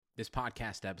This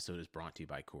podcast episode is brought to you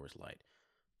by Coors Light.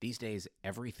 These days,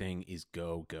 everything is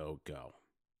go, go, go.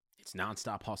 It's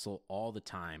nonstop hustle all the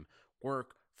time.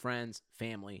 Work, friends,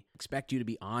 family expect you to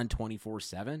be on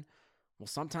 24/7. Well,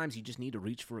 sometimes you just need to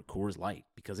reach for a Coors Light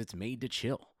because it's made to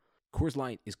chill. Coors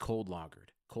Light is cold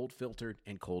lagered, cold filtered,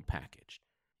 and cold packaged.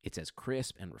 It's as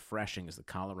crisp and refreshing as the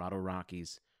Colorado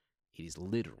Rockies. It is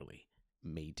literally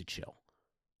made to chill.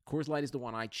 Coors Light is the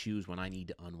one I choose when I need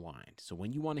to unwind. So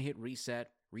when you want to hit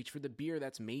reset, reach for the beer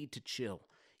that's made to chill.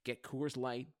 Get Coors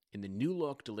Light in the new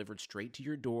look delivered straight to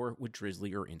your door with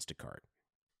Drizzly or Instacart.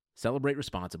 Celebrate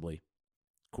responsibly.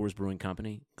 Coors Brewing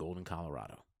Company, Golden,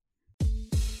 Colorado.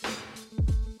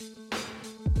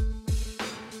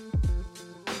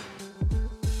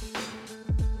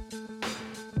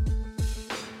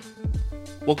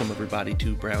 Welcome, everybody,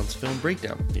 to Browns Film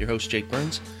Breakdown. Your host, Jake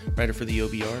Burns, writer for the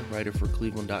OBR, writer for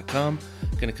Cleveland.com.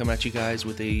 Going to come at you guys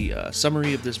with a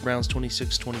summary of this Browns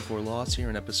 26-24 loss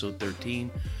here in episode 13.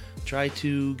 Try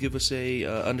to give us a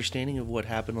understanding of what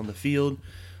happened on the field.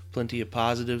 Plenty of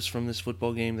positives from this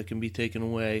football game that can be taken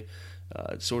away.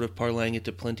 Sort of parlaying it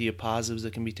to plenty of positives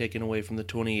that can be taken away from the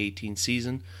 2018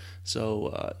 season.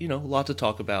 So, a lot to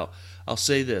talk about. I'll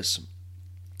say this.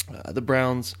 The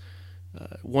Browns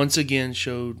once again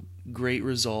showed great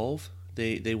resolve.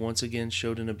 They once again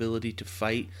showed an ability to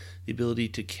fight, the ability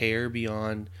to care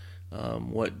beyond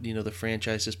what the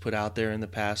franchise has put out there in the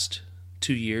past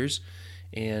 2 years.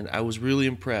 And I was really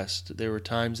impressed. There were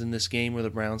times in this game where the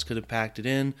Browns could have packed it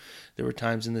in. There were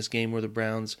times in this game where the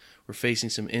Browns were facing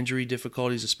some injury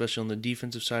difficulties, especially on the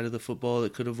defensive side of the football,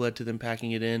 that could have led to them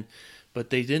packing it in. But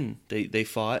they didn't. They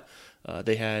fought.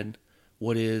 They had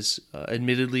what is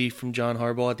admittedly from John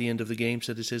Harbaugh at the end of the game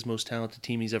said is his most talented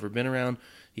team he's ever been around.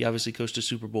 He obviously coached a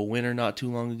Super Bowl winner not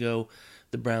too long ago.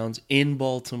 The Browns in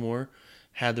Baltimore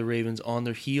had the Ravens on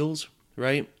their heels,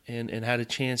 right, and had a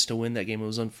chance to win that game. It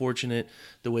was unfortunate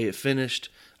the way it finished.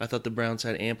 I thought the Browns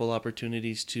had ample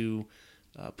opportunities to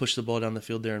push the ball down the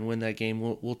field there and win that game.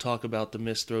 We'll talk about the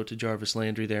missed throw to Jarvis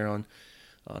Landry there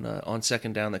on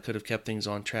second down that could have kept things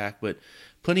on track. But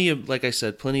plenty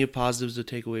of positives to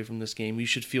take away from this game. You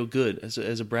should feel good.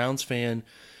 As a Browns fan,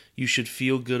 you should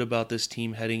feel good about this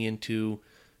team heading into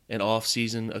an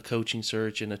offseason, a coaching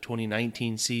search, and a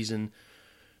 2019 season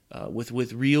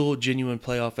with real, genuine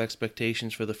playoff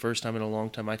expectations for the first time in a long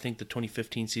time. I think the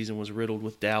 2015 season was riddled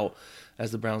with doubt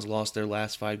as the Browns lost their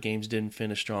last 5 games, didn't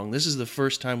finish strong. This is the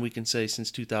first time we can say since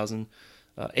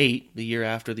 2008, the year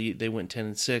after they went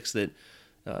 10-6,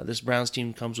 that this Browns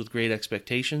team comes with great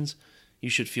expectations. You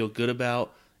should feel good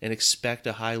about and expect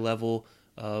a high level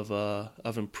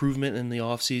of improvement in the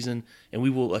offseason, and we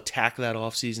will attack that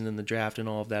offseason in the draft and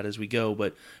all of that as we go.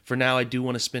 But for now, I do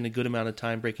want to spend a good amount of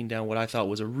time breaking down what I thought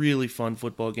was a really fun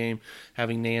football game,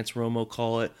 having Nance Romo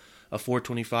call it a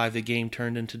 4:25. The game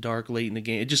turned into dark late in the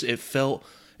game. It felt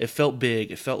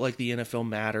big. It felt like the NFL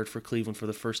mattered for Cleveland for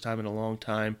the first time in a long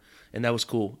time, and that was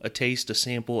cool. A taste, a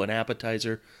sample, an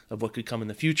appetizer of what could come in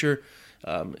the future.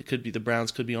 It could be the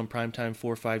Browns could be on primetime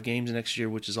 4 or 5 games next year,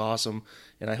 which is awesome,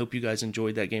 and I hope you guys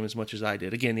enjoyed that game as much as I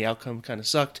did. Again, the outcome kind of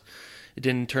sucked. It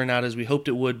didn't turn out as we hoped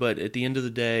it would, but at the end of the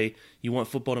day, you want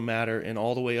football to matter, and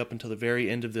all the way up until the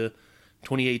very end of the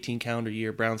 2018 calendar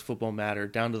year, Browns football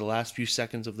mattered, down to the last few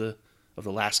seconds of the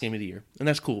last game of the year. And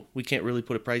that's cool. We can't really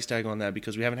put a price tag on that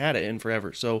because we haven't had it in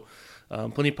forever. So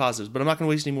plenty of positives. But I'm not going to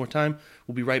waste any more time.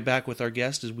 We'll be right back with our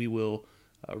guest as we will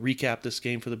recap this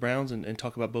game for the Browns and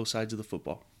talk about both sides of the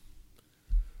football.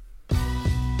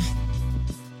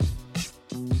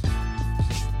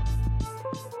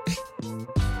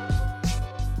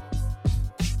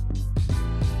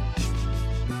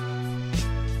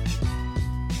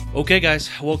 Okay, guys,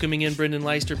 welcoming in Brendan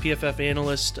Leister, PFF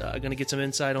analyst. Going to get some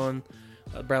insight on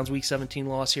Browns Week 17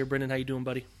 loss here. Brendan, how you doing,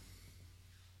 buddy?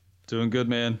 Doing good,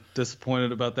 man.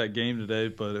 Disappointed about that game today,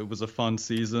 but it was a fun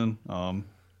season.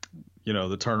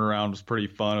 The turnaround was pretty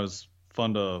fun. It was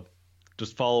fun to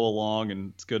just follow along,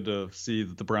 and it's good to see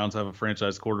that the Browns have a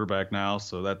franchise quarterback now.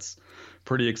 So that's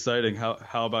pretty exciting. How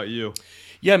about you?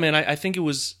 Yeah, man. I think it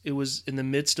was in the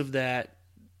midst of that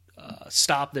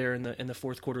stop there in the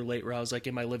fourth quarter late, where I was like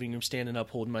in my living room standing up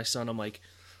holding my son. I'm like,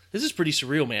 this is pretty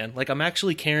surreal, man. Like, I'm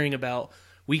actually caring about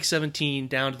Week 17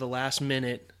 down to the last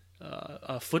minute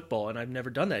football, and I've never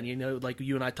done that. And, like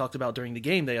you and I talked about during the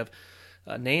game, they have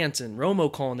Nance and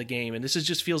Romo calling the game, and this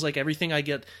just feels like everything I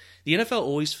get. The NFL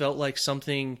always felt like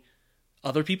something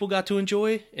other people got to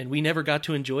enjoy, and we never got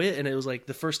to enjoy it. And it was like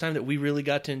the first time that we really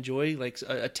got to enjoy like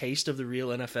a taste of the real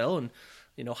NFL, and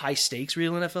high stakes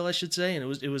real NFL, I should say. And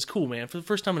it was cool, man. For the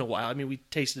first time in a while. I mean, we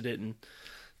tasted it in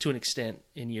to an extent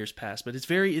in years past. But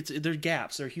there are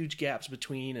gaps. There are huge gaps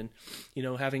between, and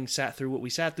having sat through what we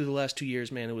sat through the last 2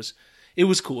 years, man, it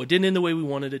was cool. It didn't end the way we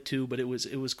wanted it to, but it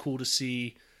was cool to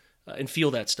see and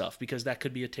feel that stuff, because that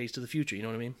could be a taste of the future. You know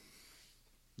what I mean?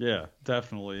 Yeah,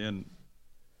 definitely. And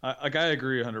I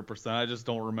agree 100%. I just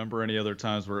don't remember any other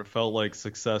times where it felt like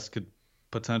success could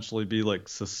potentially be like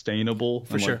sustainable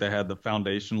For and sure. like they had the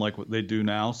foundation like what they do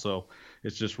now. So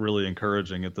it's just really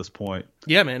encouraging at this point.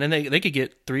 Yeah, man, and they could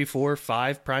get 3, 4,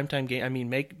 5 primetime games. I mean,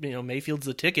 Mayfield's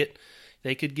the ticket.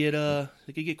 They could get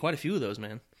quite a few of those,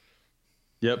 man.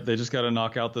 Yep, they just got to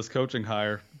knock out this coaching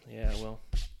hire. Yeah, well,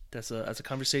 that's a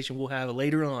conversation we'll have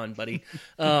later on, buddy.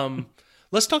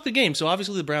 Let's talk the game. So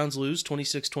obviously the Browns lose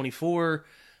 26-24.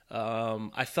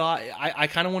 I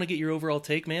kind of want to get your overall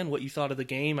take, man, what you thought of the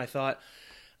game. I thought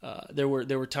there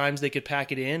were times they could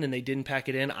pack it in, and they didn't pack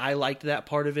it in. I liked that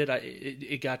part of it.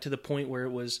 It got to the point where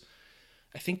it was,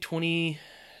 I think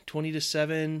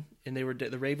 20-7, and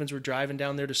the Ravens were driving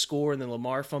down there to score, and then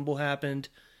Lamar fumble happened,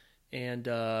 and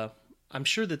I'm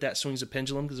sure that swings a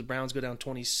pendulum, because the Browns go down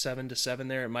 27-7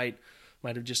 there. It might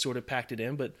have just sort of packed it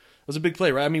in, but it was a big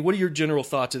play, right? I mean, what are your general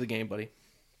thoughts of the game, buddy?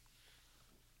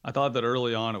 I thought that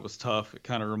early on it was tough. It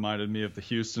kind of reminded me of the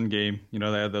Houston game. They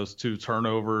had those 2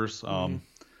 turnovers,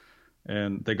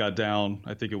 and they got down.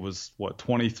 I think it was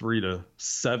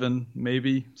 23-7,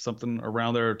 maybe something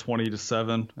around there,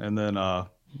 20-7, and then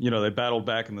they battled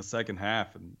back in the second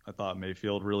half, and I thought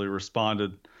Mayfield really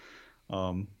responded.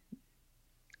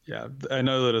 Yeah, I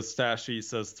know that a stat sheet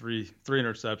says three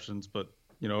interceptions, but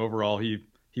overall he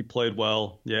played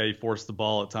well. Yeah, he forced the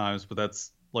ball at times, but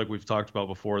that's, like we've talked about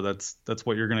before, that's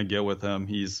what you're going to get with him.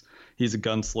 He's a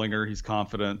gunslinger. He's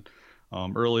confident.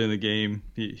 Early in the game,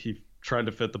 he tried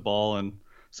to fit the ball in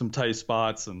some tight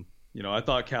spots, and I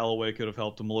thought Callaway could have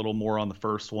helped him a little more on the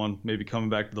first one, maybe coming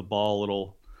back to the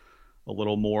ball a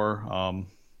little more.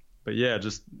 But yeah,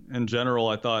 just in general,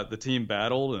 I thought the team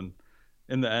battled, and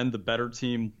in the end, the better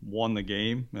team won the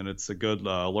game, and it's a good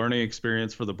learning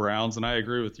experience for the Browns. And I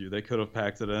agree with you; they could have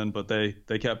packed it in, but they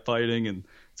kept fighting, and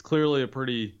it's clearly a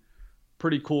pretty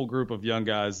cool group of young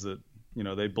guys that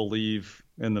they believe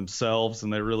in themselves,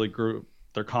 and they really grew.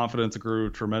 Their confidence grew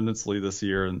tremendously this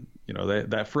year, and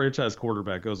that franchise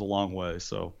quarterback goes a long way.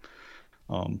 So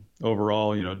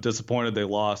overall, disappointed they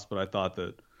lost, but I thought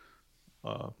that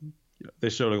they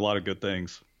showed a lot of good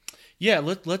things. Yeah,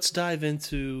 let's dive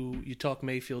into, you talk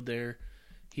Mayfield there.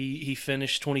 He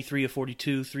finished 23 of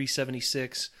 42,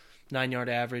 376, 9-yard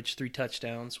average, 3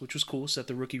 touchdowns, which was cool. Set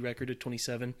the rookie record at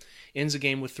 27. Ends the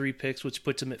game with 3 picks, which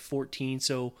puts him at 14.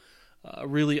 So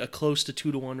really a close to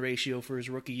 2-to-1 ratio for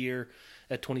his rookie year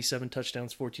at 27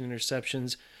 touchdowns, 14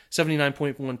 interceptions,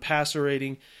 79.1 passer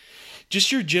rating. Just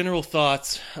your general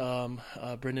thoughts,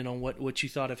 Brendan, on what you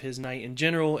thought of his night in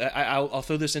general. I'll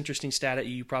throw this interesting stat at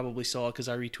you. You probably saw it because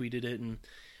I retweeted it. And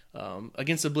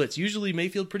against the blitz, usually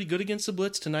Mayfield pretty good against the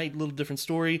blitz. Tonight, a little different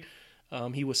story.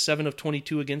 He was 7 of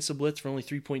 22 against the blitz for only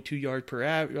 3.2 yard per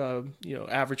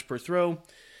average per throw.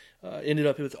 Ended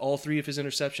up with all 3 of his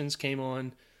interceptions came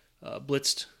on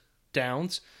blitzed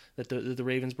downs. That the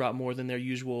Ravens brought more than their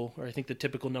usual, or I think the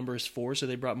typical number is 4, so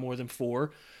they brought more than 4.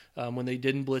 When they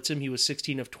didn't blitz him, he was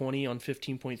 16 of 20 on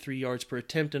 15.3 yards per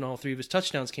attempt, and all 3 of his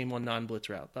touchdowns came on non-blitz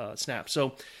route snaps.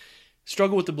 So,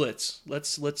 struggle with the blitz.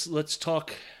 Let's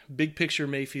talk big picture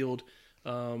Mayfield,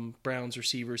 Browns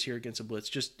receivers here against a blitz.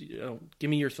 Just give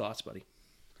me your thoughts, buddy.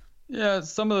 Yeah,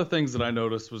 some of the things that I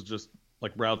noticed was just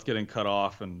like routes getting cut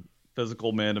off and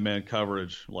physical man-to-man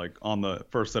coverage, like on the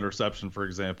first interception, for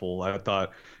example. I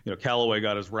thought, Callaway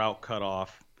got his route cut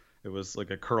off. It was like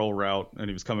a curl route, and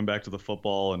he was coming back to the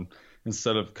football, and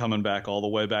instead of coming back all the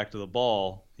way back to the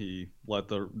ball, he let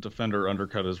the defender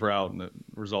undercut his route, and it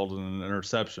resulted in an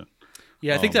interception.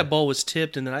 Yeah, I think that ball was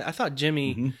tipped, and then I thought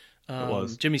Jimmy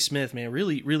Smith, man,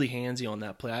 really, really handsy on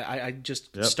that play. I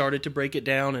just started to break it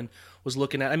down and was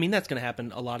looking at. I mean, that's going to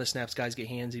happen. A lot of snaps, guys get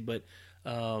handsy, but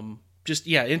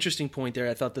interesting point there.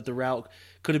 I thought that the route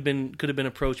could have been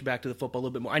approached back to the football a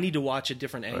little bit more. I need to watch a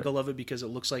different angle of it because it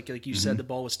looks like you said, the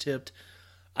ball was tipped.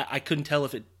 I couldn't tell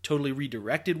if it totally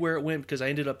redirected where it went because I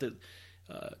ended up that.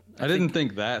 I didn't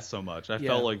think that so much. I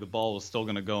felt like the ball was still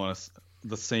going to go in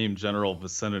the same general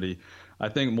vicinity. I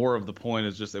think more of the point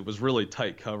is just it was really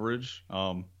tight coverage.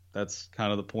 That's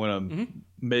kind of the point I'm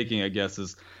making, I guess,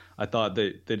 is I thought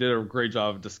they did a great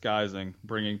job of disguising,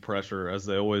 bringing pressure as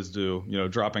they always do,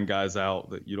 dropping guys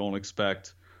out that you don't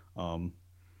expect, and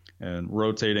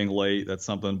rotating late. That's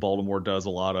something Baltimore does a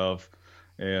lot of.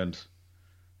 And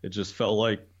it just felt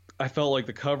like I felt like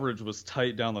the coverage was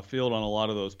tight down the field on a lot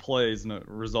of those plays, and it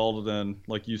resulted in,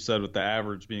 like you said, with the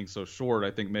average being so short. I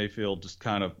think Mayfield just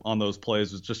kind of on those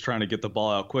plays was just trying to get the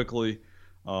ball out quickly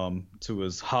to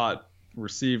his hot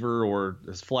receiver or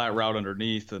his flat route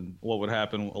underneath. And what would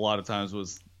happen a lot of times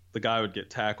was the guy would get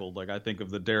tackled. Like I think of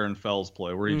the Darren Fells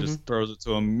play where he just throws it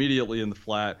to him immediately in the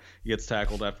flat. He gets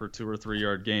tackled after a 2 or 3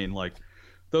 yard gain. Like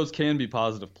those can be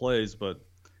positive plays, but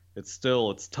it's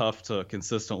tough to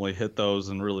consistently hit those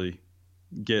and really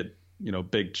get,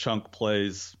 big chunk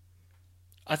plays.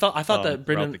 I thought that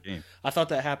Brendan, the game. I thought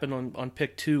that happened on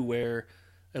pick 2 where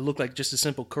it looked like just a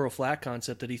simple curl flat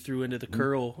concept that he threw into the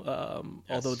curl,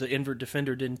 although the invert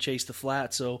defender didn't chase the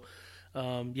flat. So,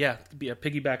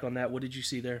 piggyback on that. What did you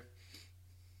see there?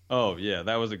 Oh yeah,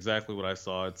 that was exactly what I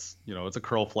saw. It's it's a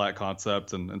curl flat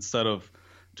concept, and instead of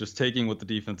just taking what the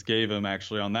defense gave him,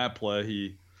 actually on that play,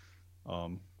 he I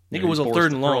think it was a 3rd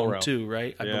and long too,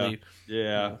 right? I believe.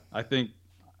 Yeah. I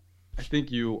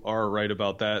think you are right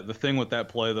about that. The thing with that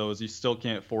play though is you still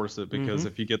can't force it because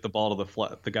if you get the ball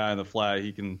to the guy in the flat,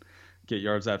 he can get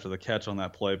yards after the catch on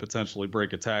that play, potentially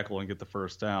break a tackle and get the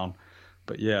first down.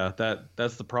 But yeah,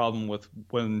 that's the problem with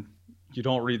when you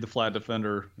don't read the flat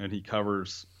defender and he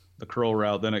covers the curl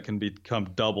route, then it can become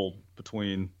doubled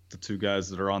between the two guys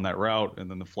that are on that route, and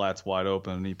then the flat's wide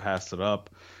open and he passed it up.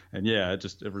 And yeah, it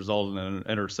resulted in an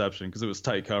interception because it was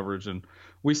tight coverage. And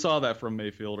we saw that from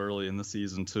Mayfield early in the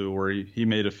season too, where he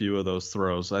made a few of those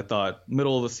throws. I thought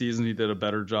middle of the season he did a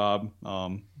better job.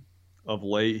 Of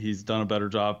late, he's done a better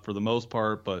job for the most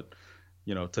part, but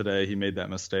today he made that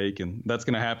mistake, and that's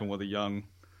going to happen with a young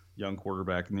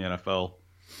quarterback in the NFL.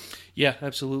 Yeah,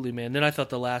 absolutely, man. Then I thought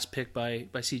the last pick by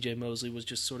C.J. Mosley was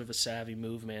just sort of a savvy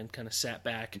move, man. Kind of sat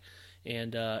back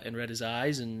and read his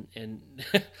eyes, and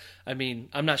I mean,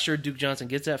 I'm not sure Duke Johnson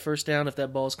gets that first down if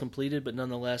that ball is completed, but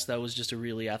nonetheless, that was just a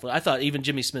really athletic. I thought even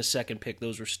Jimmy Smith's second pick,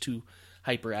 those were 2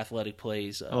 hyper athletic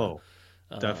plays.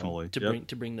 Definitely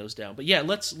to bring those down. But yeah,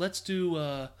 let's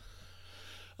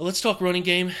talk running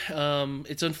game.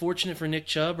 It's unfortunate for Nick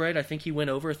Chubb, right? I think he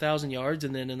went over 1,000 yards,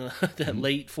 and then in that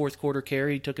late fourth quarter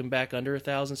carry, took him back under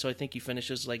 1,000. So I think he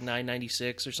finishes like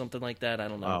 996 or something like that. I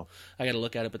don't know. Wow. I got to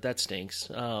look at it, but that stinks.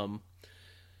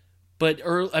 But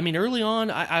early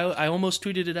on, I almost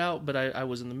tweeted it out, but I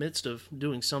was in the midst of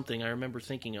doing something. I remember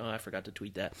thinking, I forgot to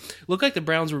tweet that. Looked like the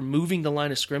Browns were moving the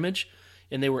line of scrimmage,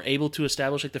 and they were able to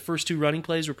establish, like the first 2 running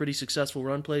plays were pretty successful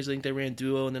run plays. I think they ran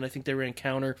duo, and then I think they ran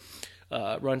counter.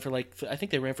 Run for I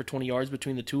think they ran for 20 yards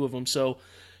between the 2 of them. So,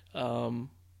 to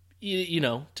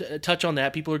touch on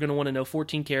that, people are going to want to know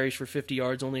 14 carries for 50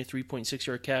 yards, only a 3.6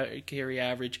 yard carry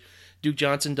average. Duke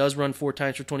Johnson does run 4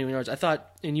 times for 21 yards. I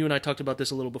thought, and you and I talked about this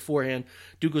a little beforehand,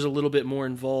 Duke was a little bit more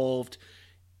involved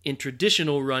in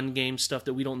traditional run game stuff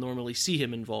that we don't normally see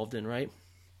him involved in, right?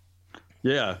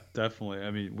 Yeah, definitely.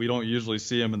 I mean, we don't usually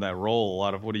see him in that role. A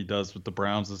lot of what he does with the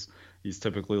Browns is he's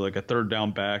typically like a 3rd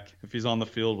down back. If he's on the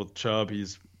field with Chubb,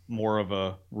 he's more of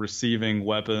a receiving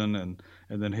weapon, and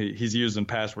then he's used in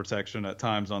pass protection at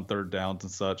times on 3rd downs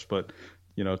and such. But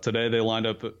today they lined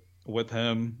up with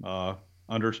him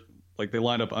they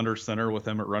lined up under center with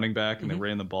him at running back, and they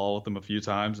ran the ball with him a few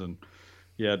times, and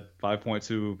he had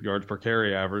 5.2 yards per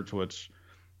carry average, which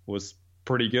was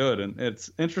pretty good. And it's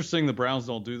interesting the Browns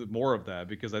don't do more of that,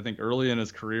 because I think early in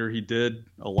his career he did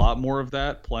a lot more of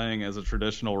that, playing as a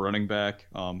traditional running back.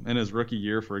 In his rookie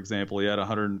year, for example, he had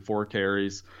 104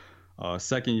 carries,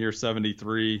 second year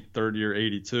 73, third year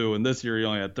 82, and this year he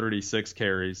only had 36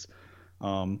 carries.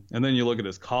 And then you look at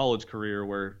his college career,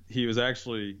 where he was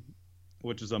actually,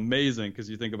 which is amazing because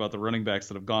you think about the running backs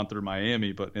that have gone through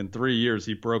Miami, but in 3 years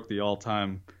he broke the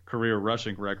all-time career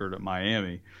rushing record at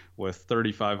Miami with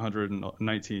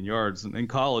 3,519 yards. And in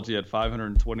college he had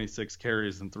 526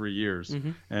 carries in 3 years.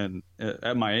 And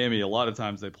at Miami, a lot of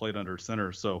times they played under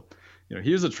center. So,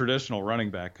 he was a traditional running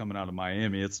back coming out of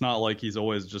Miami. It's not like he's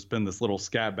always just been this little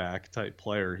scat back type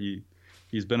player.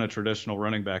 He's been a traditional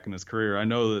running back in his career. I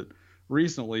know that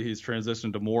recently he's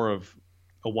transitioned to more of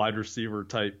a wide receiver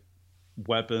type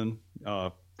weapon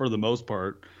for the most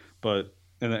part, but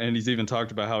and he's even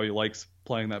talked about how he likes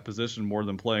playing that position more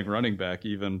than playing running back,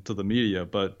 even to the media.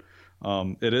 But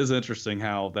it is interesting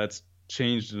how that's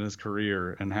changed in his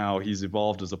career and how he's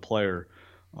evolved as a player.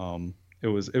 It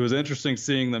was interesting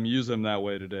seeing them use him that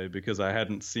way today, because I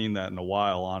hadn't seen that in a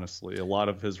while, honestly. A lot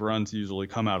of his runs usually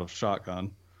come out of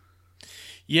shotgun.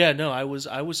 Yeah, no, I was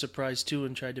surprised too,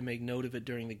 and tried to make note of it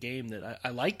during the game that I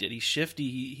liked it. He's shifty.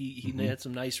 He had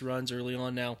some nice runs early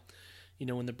on. Now,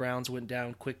 when the Browns went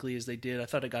down quickly as they did, I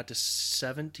thought it got to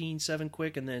 17-7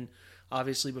 quick, and then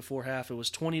obviously before half it was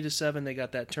 20-7. They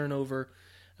got that turnover.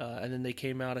 And then they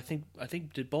came out. I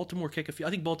think did Baltimore kick a field?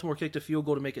 I think Baltimore kicked a field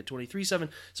goal to make it 23-7.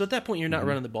 So at that point, you're not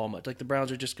running the ball much. Like the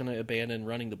Browns are just going to abandon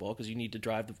running the ball because you need to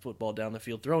drive the football down the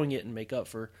field, throwing it and make up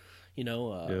for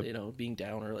being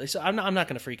down early. So I'm not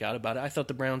going to freak out about it. I thought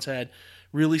the Browns had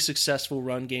really successful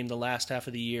run game the last half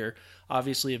of the year.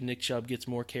 Obviously, if Nick Chubb gets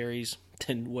more carries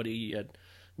than what he had,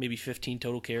 maybe 15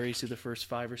 total carries through the first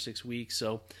 5 or 6 weeks.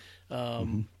 So.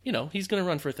 He's going to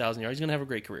run for 1,000 yards. He's going to have a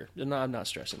great career. I'm not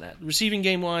stressing that. Receiving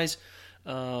game wise,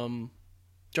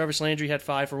 Jarvis Landry had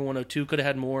 5 for 102. Could have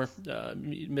had more.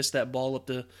 Missed that ball up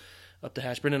the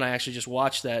hash. Brendan and I actually just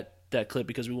watched that clip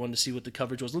because we wanted to see what the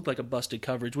coverage was. It looked like a busted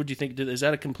coverage. What do you think? Is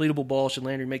that a completable ball? Should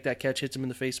Landry make that catch? Hits him in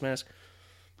the face mask?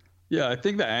 Yeah, I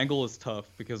think the angle is tough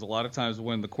because a lot of times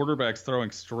when the quarterback's throwing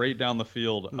straight down the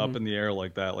field up in the air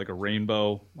like that, like a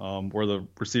rainbow, where the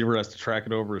receiver has to track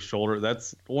it over his shoulder,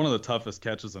 that's one of the toughest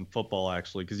catches in football,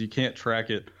 actually, because you can't track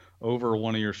it over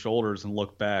one of your shoulders and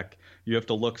look back. You have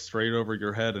to look straight over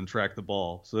your head and track the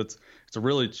ball. So it's a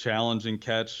really challenging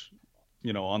catch,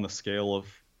 on the scale of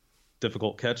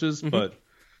difficult catches, but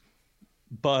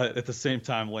at the same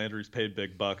time, Landry's paid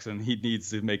big bucks and he needs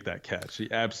to make that catch.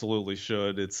 He absolutely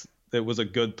should. It was a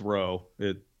good throw.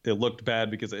 It looked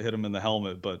bad because it hit him in the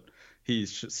helmet, but he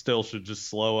still should just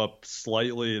slow up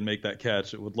slightly and make that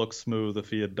catch. It would look smooth if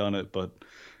he had done it, but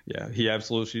yeah, he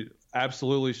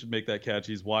absolutely should make that catch.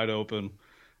 He's wide open,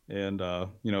 and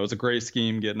it was a great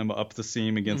scheme getting him up the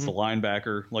seam against the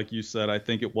linebacker. Like you said, I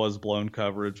think it was blown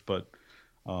coverage, but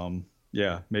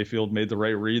Mayfield made the right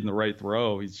read and the right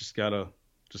throw. He's just gotta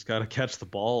catch the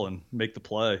ball and make the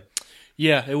play.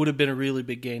 Yeah, it would have been a really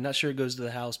big gain. Not sure it goes to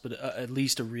the house, but at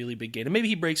least a really big gain. And maybe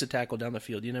he breaks a tackle down the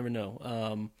field. You never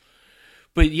know.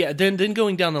 But yeah, then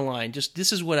going down the line, just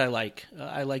this is what I like.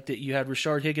 I like that you had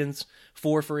Rashard Higgins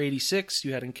 4 for 86.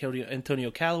 You had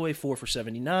Antonio Callaway 4 for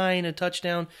 79, a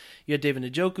touchdown. You had David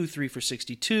Njoku 3 for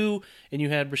 62, and you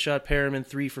had Rashad Perriman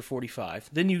 3 for 45.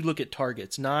 Then you look at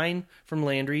targets: 9 from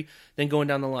Landry. Then going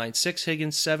down the line: 6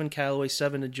 Higgins, 7 Callaway,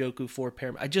 7 Njoku, 4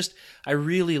 Perriman. I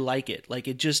really like it. Like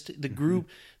it just the group.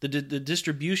 The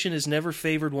distribution is never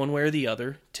favored one way or the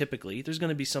other, typically. There's going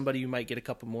to be somebody you might get a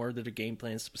couple more that are game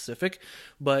plan specific.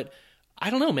 But I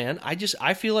don't know, man.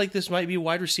 I feel like this might be a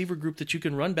wide receiver group that you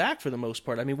can run back for the most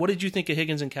part. I mean, what did you think of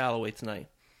Higgins and Callaway tonight?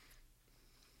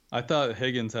 I thought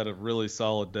Higgins had a really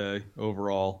solid day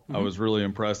overall. I was really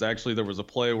impressed. Actually, there was a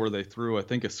play where they threw, I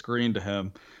think, a screen to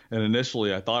him. And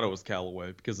initially, I thought it was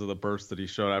Callaway because of the burst that he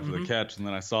showed after the catch. And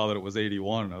then I saw that it was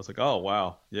 81. And I was like, oh,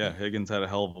 wow. Yeah, Higgins had a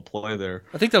hell of a play there.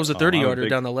 I think that was a 30-yarder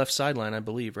down the left sideline, I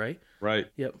believe, right? Right.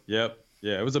 Yep.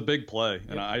 Yeah, it was a big play.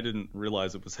 And I didn't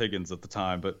realize it was Higgins at the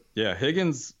time. But, yeah,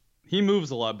 Higgins, he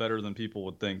moves a lot better than people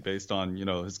would think based on,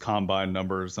 his combine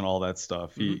numbers and all that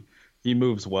stuff. He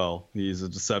moves well. He's a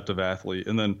deceptive athlete.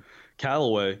 And then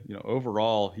Callaway,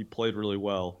 overall, he played really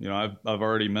well. I've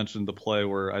already mentioned the play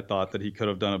where I thought that he could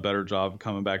have done a better job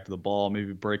coming back to the ball,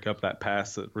 maybe break up that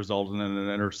pass that resulted in an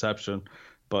interception.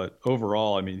 But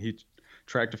overall, I mean, he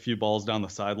tracked a few balls down the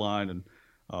sideline, and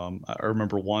I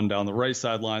remember one down the right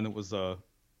sideline that was a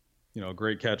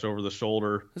great catch over the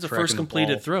shoulder. It was the first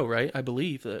completed throw, right? I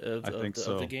believe of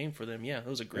so. the game for them. Yeah, it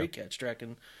was a great catch,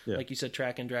 tracking, like you said,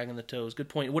 dragging the toes. Good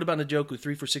point. What about Njoku?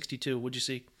 3 for 62. What'd you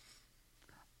see?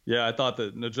 Yeah, I thought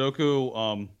that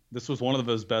Njoku, this was one of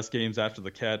his best games after the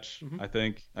catch. I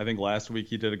think last week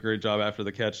he did a great job after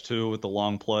the catch too with the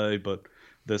long play, but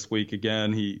this week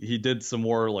again he did some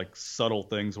more like subtle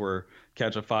things where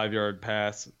catch a 5-yard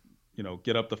pass,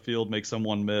 get up the field, make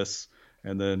someone miss,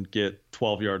 and then get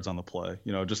 12 yards on the play.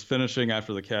 Just finishing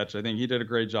after the catch. I think he did a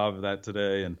great job of that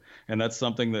today, and that's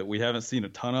something that we haven't seen a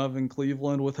ton of in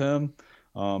Cleveland with him.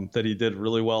 That he did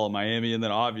really well at Miami, and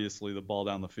then obviously the ball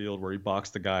down the field where he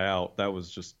boxed the guy out. That was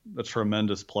just a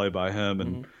tremendous play by him,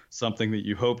 and something that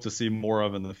you hope to see more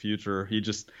of in the future. He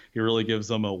really gives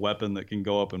them a weapon that can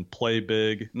go up and play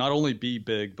big, not only be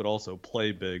big but also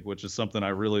play big, which is something I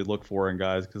really look for in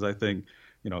guys, because I think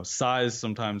size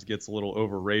sometimes gets a little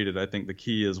overrated. I think the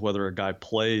key is whether a guy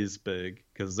plays big,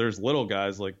 because there's little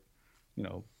guys like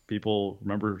people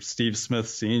remember Steve Smith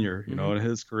Sr., in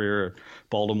his career at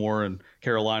Baltimore and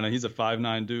Carolina. He's a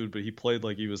 5'9" dude, but he played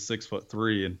like he was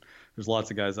 6'3", and there's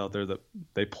lots of guys out there that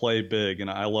they play big, and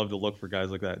I love to look for guys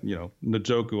like that.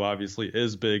 Njoku obviously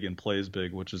is big and plays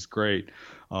big, which is great.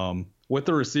 With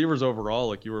the receivers overall,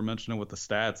 like you were mentioning with the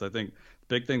stats, I think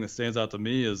the big thing that stands out to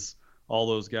me is all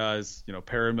those guys,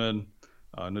 Perriman,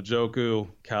 Njoku,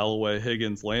 Callaway,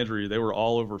 Higgins, Landry, they were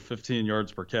all over 15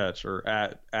 yards per catch, or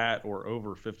at or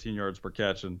over 15 yards per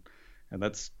catch, and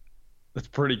that's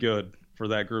pretty good for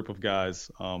that group of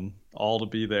guys, all to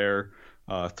be there.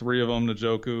 Three of them,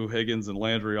 Njoku, Higgins, and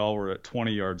Landry, all were at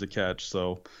 20 yards a catch,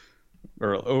 or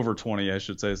over 20, I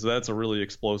should say. So that's a really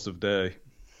explosive day.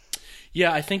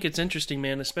 Yeah, I think it's interesting,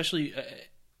 man, especially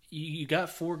you got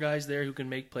four guys there who can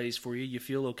make plays for you. You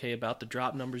feel okay about the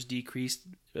drop numbers decreased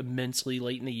immensely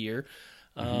late in the year.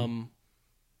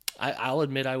 I'll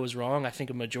admit I was wrong. I think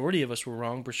a majority of us were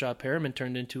wrong. Brashad Perriman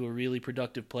turned into a really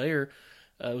productive player.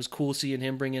 It was cool seeing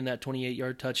him bring in that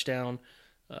 28-yard touchdown,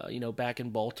 back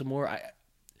in Baltimore. I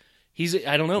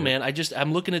don't know, man.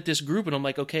 I'm looking at this group and I'm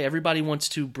like, okay, everybody wants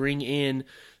to bring in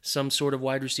some sort of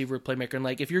wide receiver playmaker. And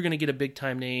like, if you're going to get a big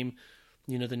time name,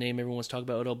 the name everyone's talking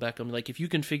about, Odell Beckham, like if you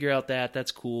can figure out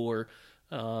that's cool. Or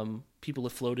people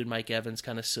have floated Mike Evans,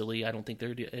 kind of silly. I don't think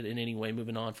they're in any way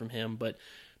moving on from him, but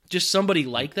just somebody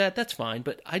like that's fine.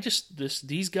 But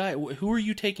these guys, who are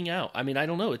you taking out? I mean, I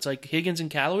don't know. It's like Higgins and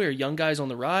Callaway are young guys on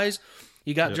the rise.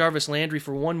 You got Jarvis Landry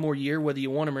for one more year, whether you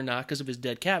want him or not, because of his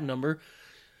dead cap number.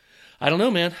 I don't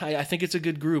know, man. I think it's a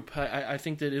good group. I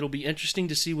think that it'll be interesting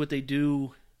to see what they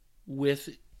do with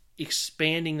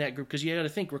expanding that group, because you got to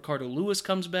think Ricardo Lewis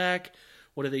comes back.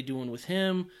 What are they doing with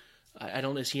him? I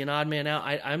don't know. Is he an odd man out?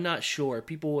 I'm not sure.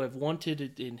 People have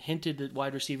wanted and hinted that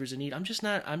wide receivers in need. I'm just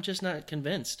not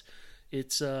convinced.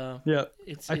 It's I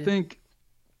think.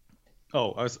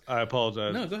 Oh, I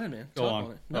apologize. No, go ahead, man. Go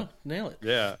on. It. No, nail it.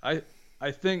 Yeah,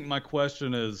 I think my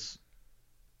question is,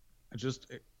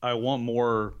 I want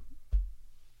more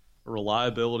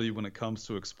reliability when it comes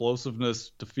to explosiveness,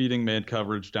 defeating man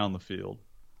coverage down the field.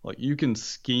 Like, you can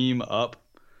scheme up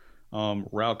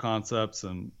route concepts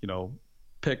and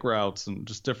pick routes and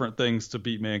just different things to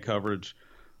beat man coverage.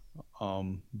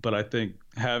 But I think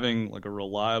having like a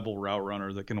reliable route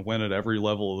runner that can win at every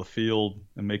level of the field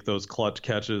and make those clutch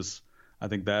catches, I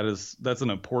think that's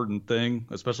an important thing,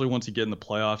 especially once you get in the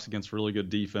playoffs against really good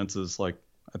defenses. Like,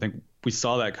 I think we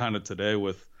saw that kind of today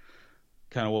with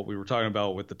kind of what we were talking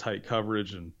about with the tight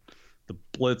coverage and the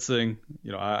blitzing.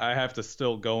 I have to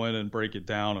still go in and break it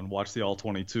down and watch the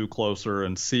all-22 closer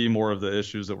and see more of the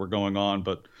issues that were going on.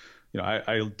 But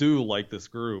I do like this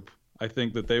group. I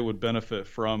think that they would benefit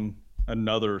from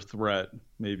another threat.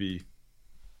 Maybe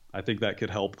I think that could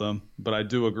help them. But I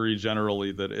do agree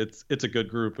generally that it's a good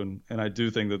group, and I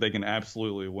do think that they can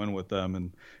absolutely win with them.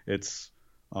 And it's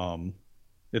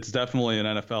definitely an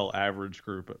NFL average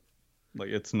group. Like,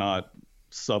 it's not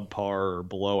subpar or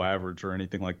below average or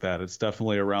anything like that. It's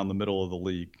definitely around the middle of the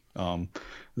league.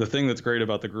 The thing that's great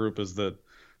about the group is that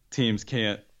teams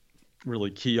can't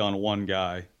really key on one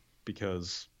guy,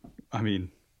 because, I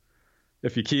mean,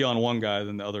 if you key on one guy,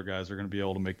 then the other guys are going to be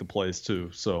able to make the plays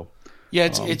too. So yeah,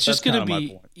 it's just going to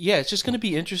be it's just going to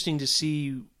be interesting to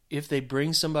see if they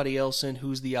bring somebody else in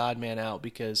who's the odd man out,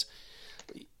 because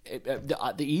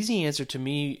the easy answer to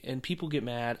me, and people get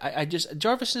mad,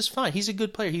 Jarvis is fine. He's a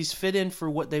good player. He's fit in for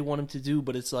what they want him to do,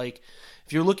 but it's like,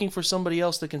 if you're looking for somebody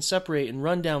else that can separate and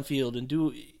run downfield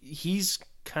and he's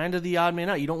kind of the odd man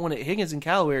out. You don't want it. Higgins and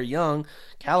Callaway are young.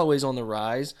 Callaway's on the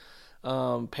rise.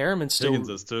 Perriman's still, Higgins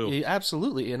is too.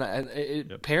 Absolutely, and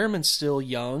Perriman's still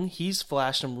young. He's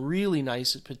flashed some really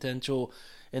nice potential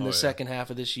in the second half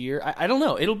of this year. I don't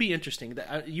know. It'll be interesting.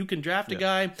 You can draft a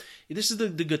guy. This is the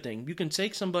good thing. You can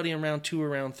take somebody in round 2 or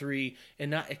round 3 and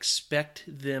not expect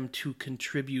them to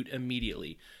contribute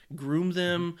immediately. Groom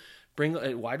them.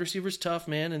 Bring wide receivers tough,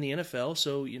 man, in the NFL.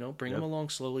 So bring them along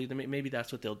slowly. Maybe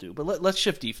that's what they'll do. But let's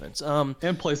shift defense.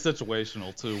 And play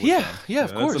situational too. With them.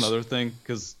 Of course. That's another thing,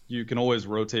 because you can always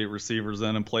rotate receivers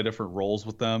in and play different roles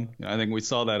with them. I think we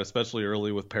saw that especially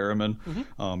early with Perriman.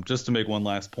 Just to make one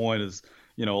last point is,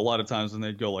 a lot of times when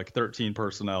they'd go like 13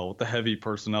 personnel with the heavy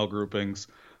personnel groupings,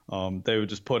 they would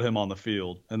just put him on the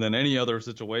field. And then any other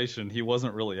situation, he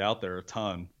wasn't really out there a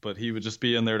ton, but he would just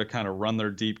be in there to kind of run their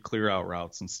deep clear out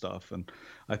routes and stuff. And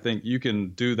I think you can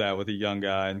do that with a young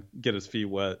guy and get his feet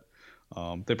wet.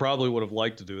 They probably would have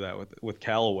liked to do that with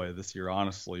Callaway this year,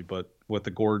 honestly, but with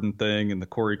the Gordon thing and the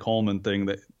Corey Coleman thing,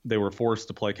 that they were forced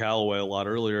to play Callaway a lot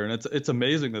earlier. And it's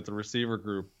amazing that the receiver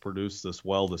group produced this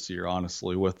well this year,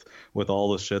 honestly, with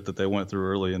all the shit that they went through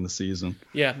early in the season.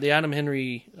 Yeah, the Adam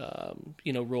Henry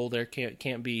role there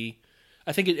can't be.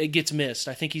 I think it gets missed.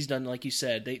 I think he's done, like you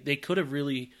said. They could have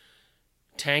really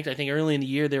tanked. I think early in the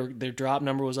year their drop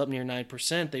number was up near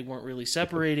 9%. They weren't really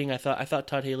separating. I thought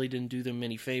Todd Haley didn't do them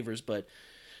many favors, but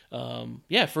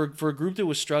for a group that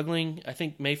was struggling, I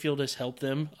think Mayfield has helped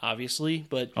them, obviously.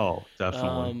 But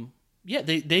definitely.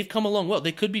 They've come along well.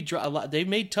 They could be a lot. They've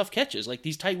made tough catches, like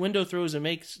these tight window throws that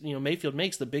Mayfield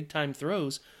makes, the big time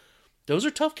throws. Those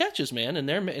are tough catches, man, and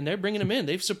they're bringing them in.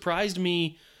 They've surprised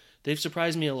me They've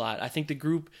surprised me a lot. I think the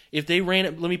group, if they ran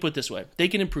it, let me put it this way, they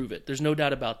can improve it. There's no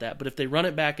doubt about that. But if they run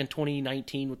it back in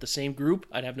 2019 with the same group,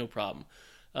 I'd have no problem.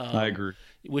 I agree.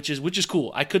 Which is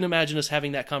cool. I couldn't imagine us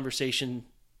having that conversation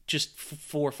just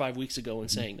 4 or 5 weeks ago and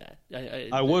saying that.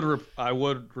 I would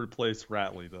replace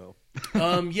Ratley though.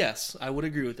 Yes, I would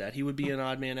agree with that. He would be an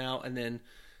odd man out, and then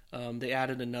they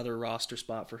added another roster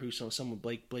spot for someone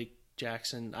Blake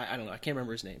Jackson. I don't know. I can't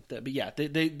remember his name. But yeah,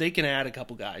 they can add a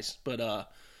couple guys, but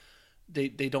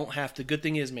they don't have to. Good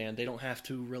thing is, man, they don't have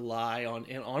to rely on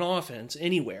offense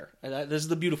anywhere. This is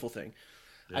the beautiful thing.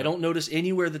 Yeah. I don't notice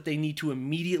anywhere that they need to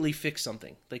immediately fix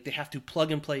something. Like they have to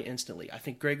plug and play instantly. I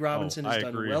think Greg Robinson has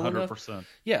done well 100%. Enough.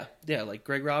 Yeah. Like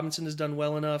Greg Robinson has done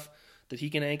well enough that he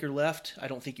can anchor left. I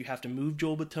don't think you have to move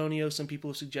Joel Bitonio. Some people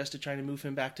have suggested trying to move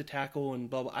him back to tackle and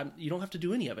blah, blah. You don't have to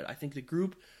do any of it. I think the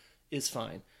group is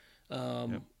fine.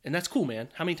 And that's cool, man.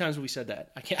 How many times have we said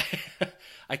that?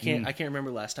 I can't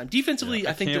remember last time. Defensively,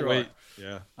 I think there are.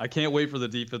 Yeah. I can't wait for the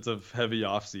defensive heavy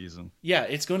off season. Yeah,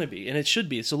 it's going to be, and it should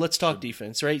be. So let's talk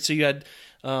defense, right? So you had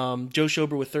Joe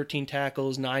Schober with 13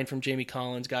 tackles, 9 from Jamie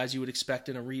Collins, guys you would expect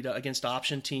in a read against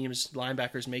option teams.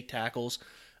 Linebackers make tackles.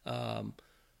 I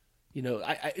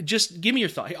just give me your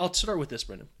thought. I'll start with this,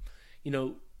 Brendan.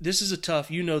 This is a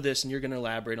tough. You know this, and you're going to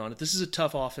elaborate on it. This is a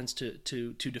tough offense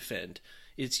to defend.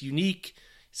 It's unique,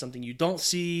 something you don't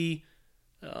see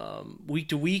week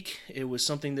to week. It was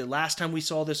something that last time we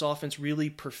saw this offense really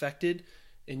perfected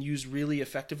and used really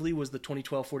effectively was the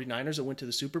 2012 49ers that went to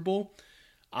the Super Bowl.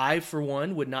 I, for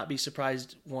one, would not be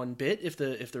surprised one bit if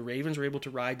the Ravens were able to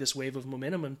ride this wave of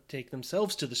momentum and take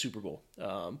themselves to the Super Bowl.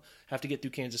 Have to get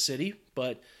through Kansas City,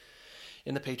 but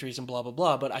in the Patriots and blah, blah,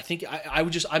 blah. But I think I'm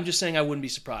just saying I wouldn't be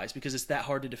surprised because it's that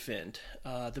hard to defend.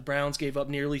 The Browns gave up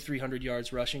nearly 300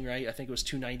 yards rushing, right? I think it was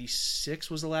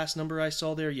 296 was the last number I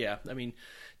saw there. Yeah. I mean,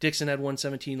 Dixon had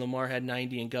 117, Lamar had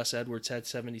 90, and Gus Edwards had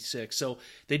 76. So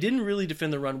they didn't really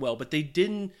defend the run well, but they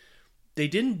didn't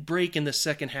break in the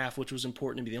second half, which was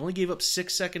important to me. They only gave up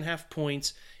 6 second half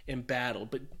points and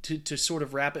battled. But to sort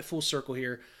of wrap it full circle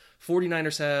here,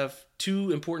 49ers have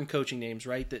 2 important coaching names,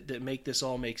 right, that make this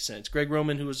all make sense. Greg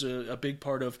Roman, who was a big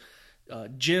part of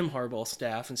Jim Harbaugh's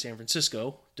staff in San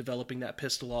Francisco, developing that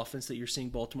pistol offense that you're seeing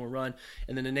Baltimore run.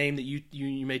 And then a name that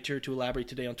you made sure to elaborate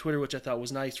today on Twitter, which I thought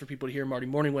was nice for people to hear, Marty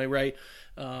Morningway, right,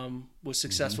 was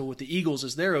successful with the Eagles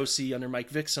as their OC under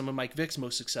Mike Vick, some of Mike Vick's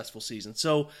most successful seasons.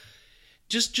 So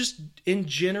just in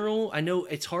general, I know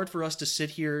it's hard for us to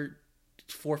sit here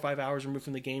 4 or 5 hours removed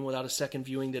from the game without a second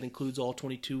viewing that includes all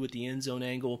 22 with the end zone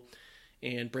angle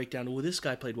and break down, well, this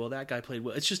guy played well, that guy played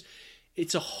well.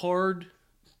 It's a hard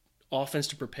offense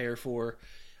to prepare for.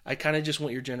 I kind of just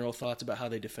want your general thoughts about how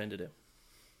they defended it.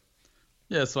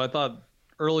 Yeah, so I thought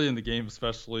early in the game,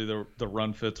 especially the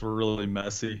run fits were really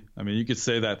messy. I mean, you could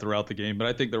say that throughout the game, but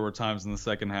I think there were times in the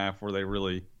second half where they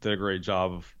really did a great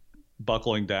job of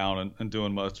buckling down and doing a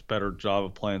much better job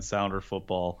of playing sounder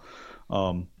football.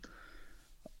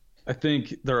 I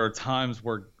think there are times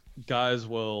where guys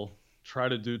will try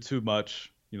to do too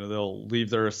much. They'll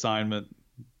leave their assignment,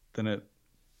 then it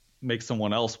makes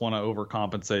someone else want to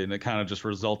overcompensate, and it kind of just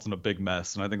results in a big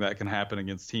mess. And I think that can happen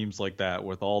against teams like that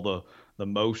with all the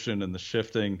motion and the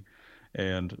shifting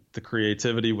and the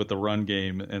creativity with the run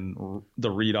game and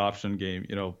the read option game.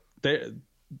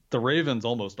 The Ravens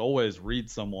almost always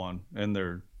read someone in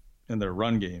their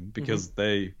run game because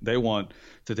they want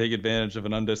to take advantage of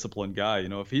an undisciplined guy.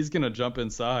 If he's going to jump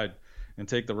inside and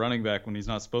take the running back when he's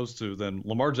not supposed to, then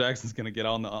Lamar Jackson's going to get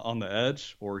on the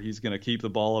edge, or he's going to keep the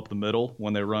ball up the middle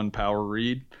when they run power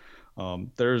read.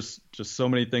 There's just so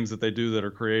many things that they do that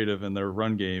are creative in their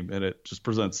run game, and it just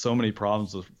presents so many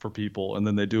problems for people. And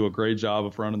then they do a great job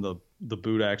of running the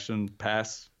boot action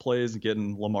pass plays and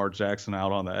getting Lamar Jackson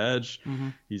out on the edge.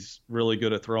 He's really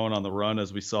good at throwing on the run,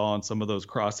 as we saw on some of those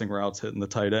crossing routes hitting the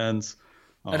tight ends.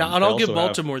 And I'll give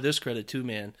Baltimore this credit too,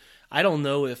 man. I don't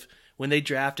know if when they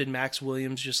drafted Max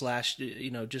Williams just I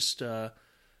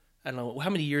don't know, how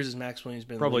many years has Max Williams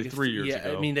been? Probably 3 years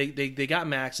ago. I mean, they got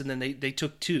Max, and then they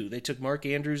took 2. They took Mark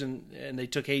Andrews and they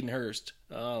took Hayden Hurst.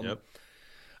 Yep.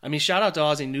 I mean, shout out to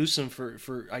Ozzie Newsome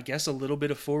for I guess a little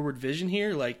bit of forward vision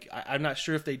here. Like, I'm not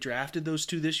sure if they drafted those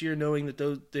 2 this year knowing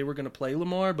that they were going to play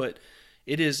Lamar, but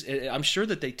I'm sure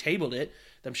that they tabled it.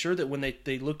 I'm sure that when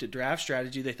they looked at draft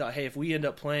strategy, they thought, hey, if we end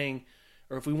up playing,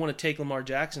 or if we want to take Lamar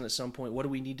Jackson at some point, what do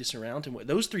we need to surround him with?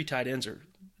 Those 3 tight ends are,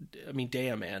 I mean,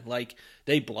 damn, man. Like,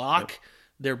 they block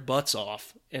their butts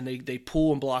off, and they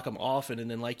pull and block them often.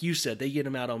 And then, like you said, they get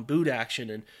him out on boot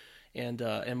action.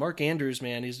 And Mark Andrews,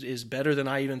 man, is better than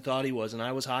I even thought he was, and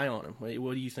I was high on him.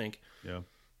 What do you think?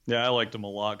 Yeah, I liked him a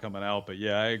lot coming out. But,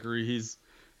 yeah, I agree.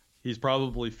 he's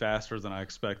probably faster than I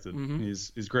expected. Mm-hmm.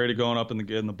 He's great at going up and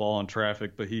getting the ball in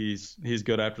traffic, but he's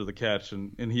good after the catch,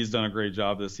 and he's done a great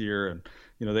job this year. And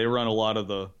they run a lot of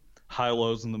the high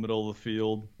lows in the middle of the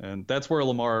field, and that's where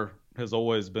Lamar has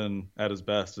always been at his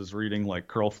best, is reading like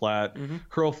curl flat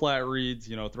reads,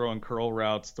 throwing curl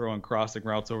routes, throwing crossing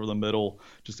routes over the middle,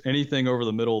 just anything over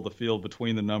the middle of the field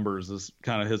between the numbers is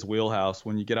kind of his wheelhouse.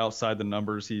 When you get outside the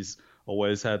numbers, he's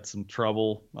always had some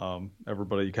trouble.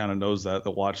 Everybody kind of knows that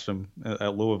watched him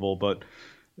at Louisville, but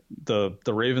the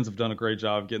Ravens have done a great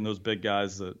job getting those big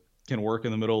guys that can work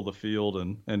in the middle of the field,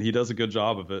 and he does a good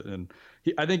job of it. And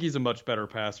I think he's a much better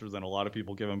passer than a lot of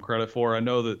people give him credit for. I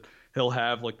know that he'll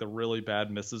have like the really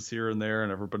bad misses here and there,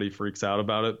 and everybody freaks out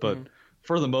about it. But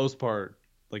for the most part,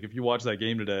 like if you watch that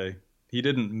game today, he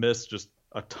didn't miss just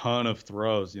a ton of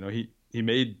throws. He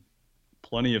made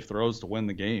plenty of throws to win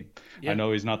the game. Yeah. I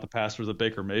know he's not the passer that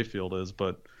Baker Mayfield is,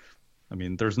 but I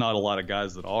mean, there's not a lot of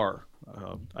guys that are.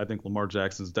 I think Lamar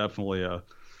Jackson's definitely a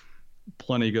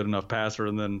plenty good enough passer,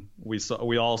 and then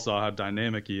we all saw how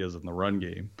dynamic he is in the run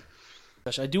game.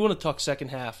 Gosh, I do want to talk second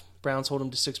half. Browns hold him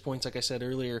to 6 points, like I said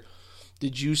earlier.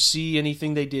 Did you see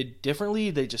anything they did differently?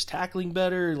 They just tackling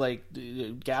better? Like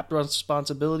gap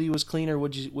responsibility was cleaner?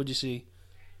 What'd you see?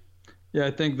 Yeah,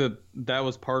 I think that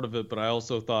was part of it, but I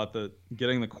also thought that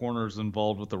getting the corners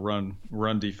involved with the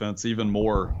run defense even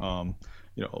more.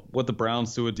 What the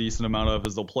Browns do a decent amount of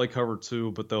is they'll play cover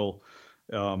 2, but they'll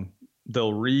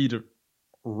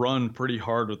run pretty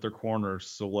hard with their corners.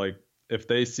 So like if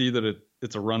they see that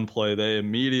it's a run play, they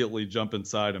immediately jump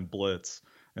inside and blitz,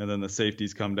 and then the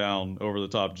safeties come down over the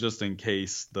top just in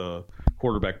case the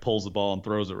quarterback pulls the ball and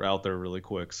throws it out there really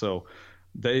quick. So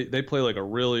they play like a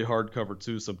really hard cover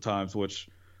 2 sometimes, which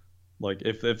like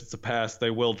if it's a pass, they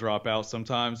will drop out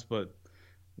sometimes, but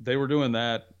they were doing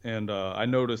that. And I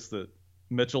noticed that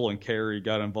Mitchell and Carey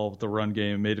got involved with the run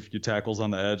game and made a few tackles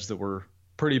on the edge that were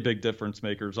pretty big difference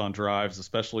makers on drives,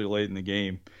 especially late in the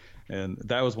game. And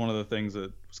that was one of the things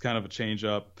that was kind of a change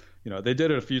up. They did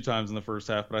it a few times in the first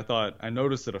half, but I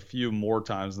noticed it a few more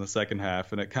times in the second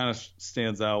half, and it kind of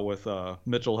stands out with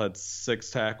Mitchell had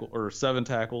 7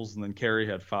 tackles, and then Carey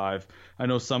had 5. I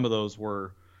know some of those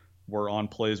were on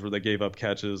plays where they gave up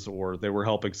catches or they were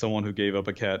helping someone who gave up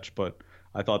a catch, but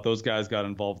I thought those guys got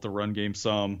involved with the run game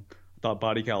some. I thought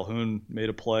Buddy Calhoun made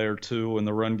a play or 2 in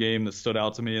the run game that stood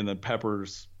out to me, and then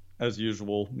Peppers, as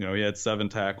usual, he had 7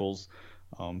 tackles.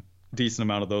 Decent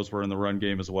amount of those were in the run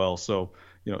game as well. So,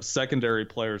 secondary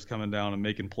players coming down and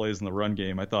making plays in the run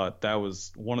game, I thought that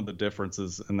was one of the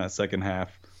differences in that second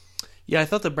half. Yeah, I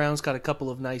thought the Browns got a couple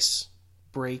of nice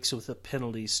breaks with the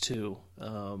penalties too.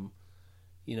 I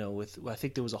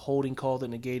think there was a holding call that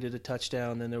negated a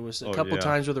touchdown. Then there was a couple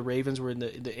times where the Ravens were in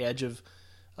the edge of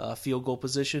field goal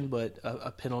position, but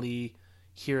a penalty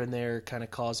here and there kind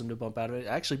of caused them to bump out of it.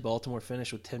 Actually, Baltimore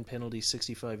finished with 10 penalties,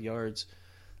 65 yards.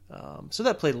 So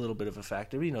that played a little bit of a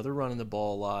factor. They're running the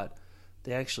ball a lot.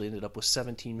 They actually ended up with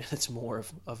 17 minutes more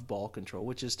of ball control,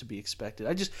 which is to be expected.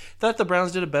 I just thought the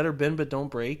Browns did a better bend but don't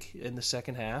break in the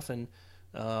second half. And,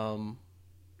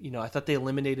 I thought they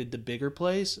eliminated the bigger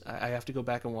plays. I have to go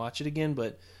back and watch it again,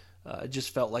 but it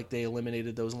just felt like they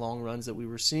eliminated those long runs that we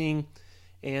were seeing.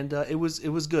 And it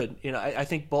was good. I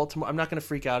think Baltimore, I'm not going to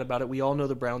freak out about it. We all know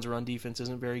the Browns' run defense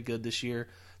isn't very good this year.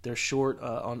 They're short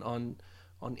on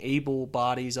able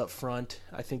bodies up front.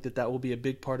 I think that will be a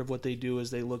big part of what they do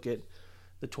as they look at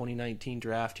the 2019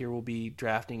 draft. Here we'll be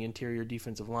drafting interior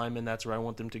defensive linemen. That's where I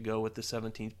want them to go with the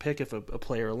 17th pick if a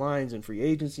player aligns in free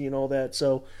agency and all that.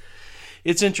 So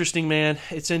it's interesting, man.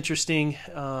 It's interesting.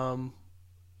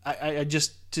 I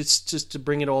just to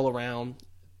bring it all around,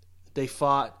 they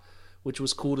fought, which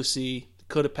was cool to see.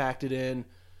 Could have packed it in.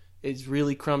 It's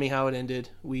really crummy how it ended.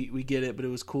 We get it, but it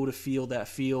was cool to feel that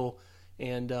feel.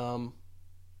 And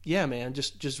yeah, man,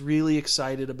 just really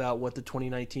excited about what the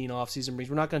 2019 offseason brings.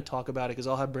 We're not going to talk about it because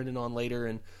I'll have Brendan on later,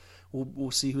 and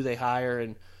we'll see who they hire.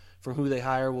 And from who they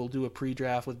hire, we'll do a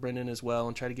pre-draft with Brendan as well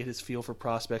and try to get his feel for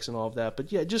prospects and all of that.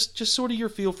 But yeah, just sort of your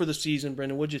feel for the season,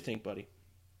 Brendan. What'd you think, buddy?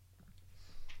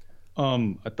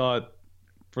 I thought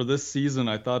for this season,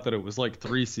 I thought that it was like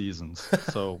 3 seasons.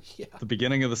 So Yeah. The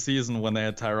beginning of the season when they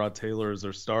had Tyrod Taylor as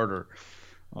their starter,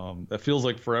 that feels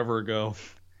like forever ago.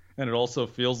 And it also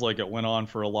feels like it went on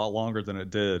for a lot longer than it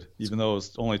did, even though it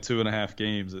was only 2.5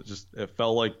 games. It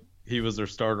felt like he was their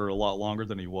starter a lot longer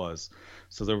than he was.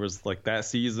 So there was like that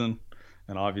season,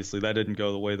 and obviously that didn't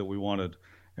go the way that we wanted.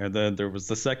 And then there was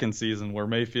the second season where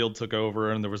Mayfield took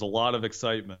over, and there was a lot of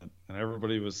excitement, and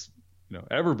everybody was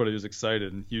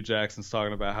excited. And Hugh Jackson's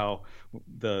talking about how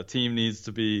the team needs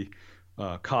to be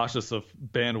cautious of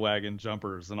bandwagon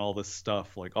jumpers and all this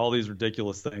stuff, like all these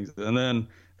ridiculous things. And then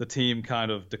the team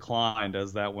kind of declined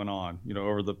as that went on,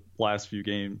 over the last few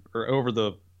games, or over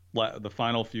the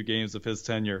final few games of his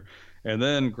tenure. And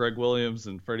then Greg Williams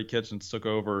and Freddie Kitchens took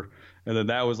over, and then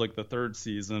that was like the third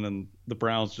season, and the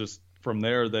Browns just from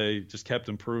there they just kept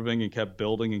improving and kept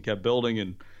building and kept building.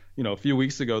 And a few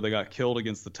weeks ago they got killed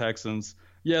against the Texans.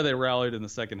 Yeah, they rallied in the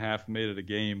second half and made it a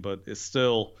game, but it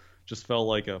still just felt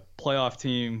like a playoff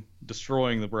team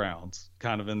destroying the Browns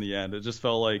kind of in the end. It just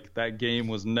felt like that game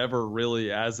was never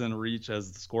really as in reach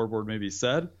as the scoreboard maybe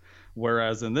said.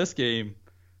 Whereas in this game,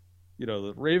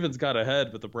 the Ravens got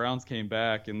ahead, but the Browns came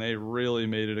back and they really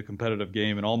made it a competitive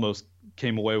game and almost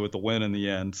came away with the win in the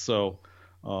end. So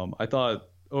I thought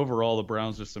overall the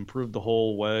Browns just improved the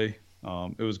whole way.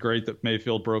 It was great that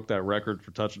Mayfield broke that record for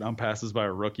touchdown passes by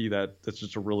a rookie. That's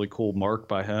just a really cool mark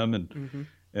by him. And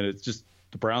it's just,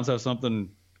 the Browns have something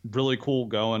really cool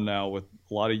going now with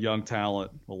a lot of young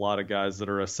talent, a lot of guys that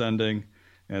are ascending,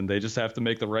 and they just have to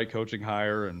make the right coaching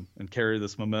hire and carry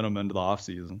this momentum into the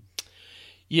offseason.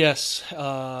 Yes,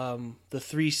 the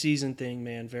 3-season thing,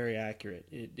 man, very accurate.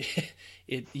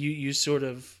 You sort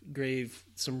of gave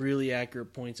some really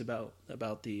accurate points about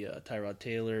the Tyrod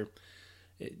Taylor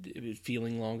it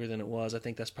feeling longer than it was. I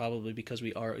think that's probably because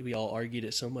we all argued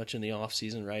it so much in the off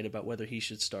season, right, about whether he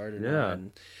should start or not.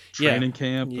 And training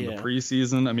camp and the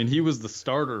preseason. I mean, he was the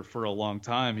starter for a long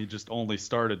time. He just only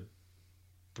started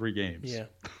 3 games. Yeah,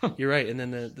 you're right. And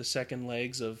then the second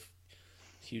legs of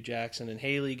Hugh Jackson and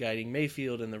Haley guiding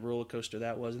Mayfield and the roller coaster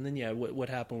that was. And then, what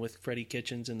happened with Freddie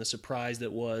Kitchens and the surprise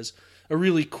that was a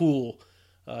really cool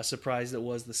surprise that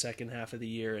was the second half of the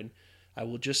year. And I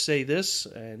will just say this,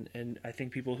 and I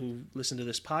think people who listen to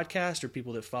this podcast or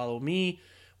people that follow me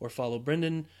or follow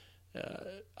Brendan,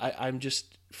 I'm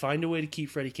just find a way to keep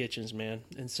Freddie Kitchens, man,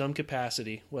 in some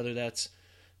capacity, whether that's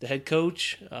the head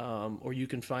coach or you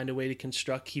can find a way to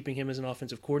construct keeping him as an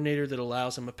offensive coordinator that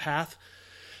allows him a path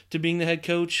to being the head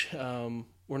coach.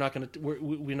 We're not going to do it.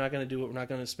 We're not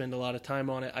going to spend a lot of time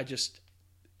on it. I just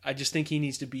think he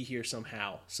needs to be here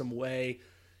somehow, some way,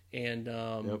 and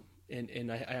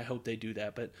And I hope they do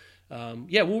that. But,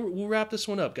 we'll wrap this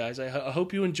one up, guys. I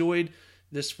hope you enjoyed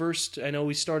this first. I know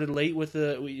we started late with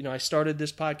I started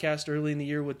this podcast early in the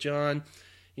year with John.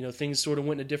 Things sort of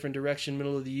went in a different direction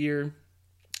middle of the year.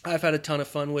 I've had a ton of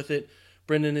fun with it.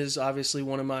 Brendan is obviously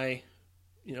one of my,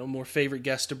 more favorite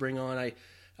guests to bring on.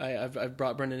 I've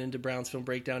brought Brendan into Browns Film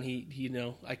Breakdown. He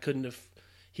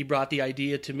brought the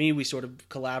idea to me. We sort of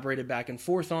collaborated back and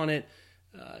forth on it.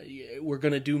 We're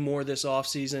going to do more this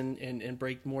offseason and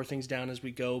break more things down as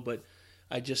we go, but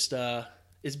I just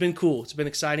it's been cool. It's been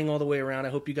exciting all the way around. I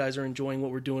hope you guys are enjoying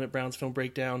what we're doing at Browns Film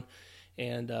Breakdown,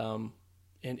 and I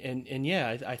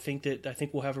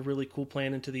think we'll have a really cool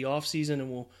plan into the offseason,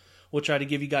 and we'll try to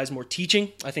give you guys more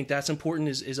teaching. I think that's important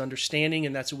is understanding,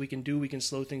 and that's what we can do. We can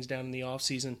slow things down in the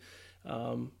offseason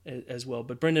as well.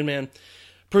 But Brendan, man,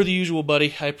 per the usual,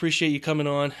 buddy, I appreciate you coming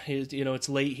on. It's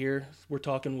late here. We're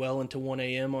talking well into 1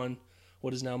 a.m. on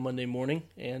what is now Monday morning.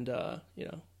 And,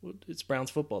 it's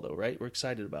Browns football, though, right? We're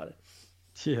excited about it.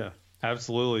 Yeah,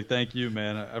 absolutely. Thank you,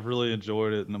 man. I've really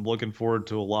enjoyed it, and I'm looking forward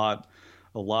to a lot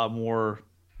more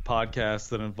podcasts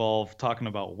that involve talking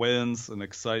about wins and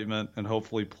excitement and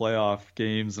hopefully playoff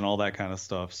games and all that kind of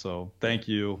stuff. So thank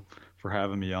you for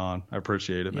having me on. I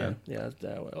appreciate it, man. Yeah,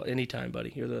 well, anytime,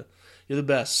 buddy. You're the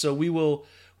best. So we will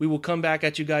come back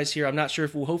at you guys here. I'm not sure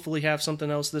if we'll hopefully have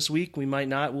something else this week. We might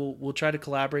not. We'll try to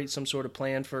collaborate some sort of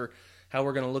plan for how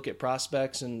we're going to look at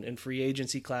prospects and free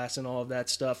agency class and all of that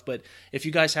stuff. But if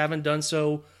you guys haven't done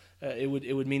so, it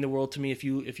would mean the world to me if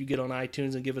you get on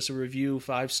iTunes and give us a review,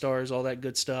 5 stars, all that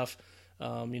good stuff.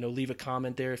 Leave a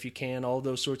comment there if you can. All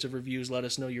those sorts of reviews let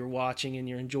us know you're watching and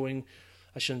you're enjoying.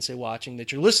 I shouldn't say watching,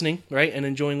 that you're listening, right, and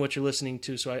enjoying what you're listening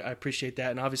to. So I appreciate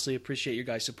that, and obviously appreciate your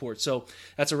guys' support. So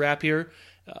that's a wrap here.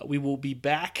 We will be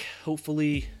back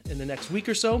hopefully in the next week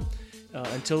or so.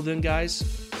 Until then, guys,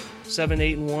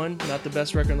 7-8-1, not the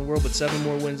best record in the world, but 7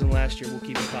 more wins than last year. We'll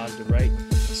keep it positive, right?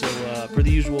 So per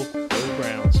the usual, go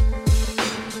Browns.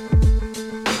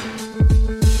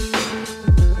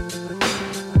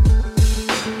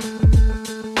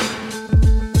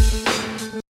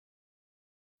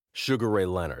 Sugar Ray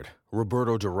Leonard,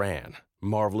 Roberto Duran,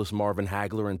 Marvelous Marvin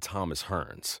Hagler, and Thomas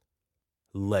Hearns.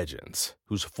 Legends,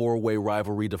 whose 4-way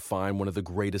rivalry defined one of the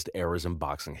greatest eras in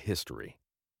boxing history.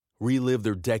 Relive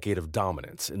their decade of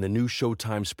dominance in the new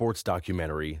Showtime sports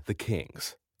documentary, The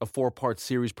Kings, a 4-part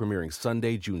series premiering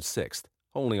Sunday, June 6th,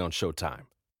 only on Showtime.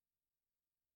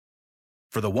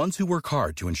 For the ones who work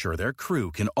hard to ensure their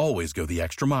crew can always go the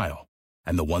extra mile,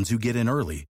 and the ones who get in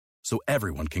early so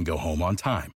everyone can go home on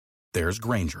time. There's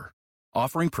Grainger,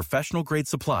 offering professional-grade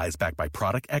supplies backed by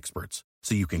product experts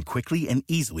so you can quickly and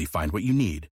easily find what you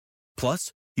need.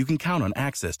 Plus, you can count on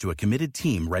access to a committed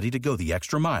team ready to go the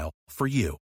extra mile for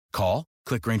you. Call,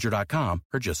 click Grainger.com,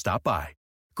 or just stop by.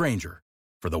 Grainger,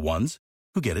 for the ones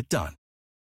who get it done.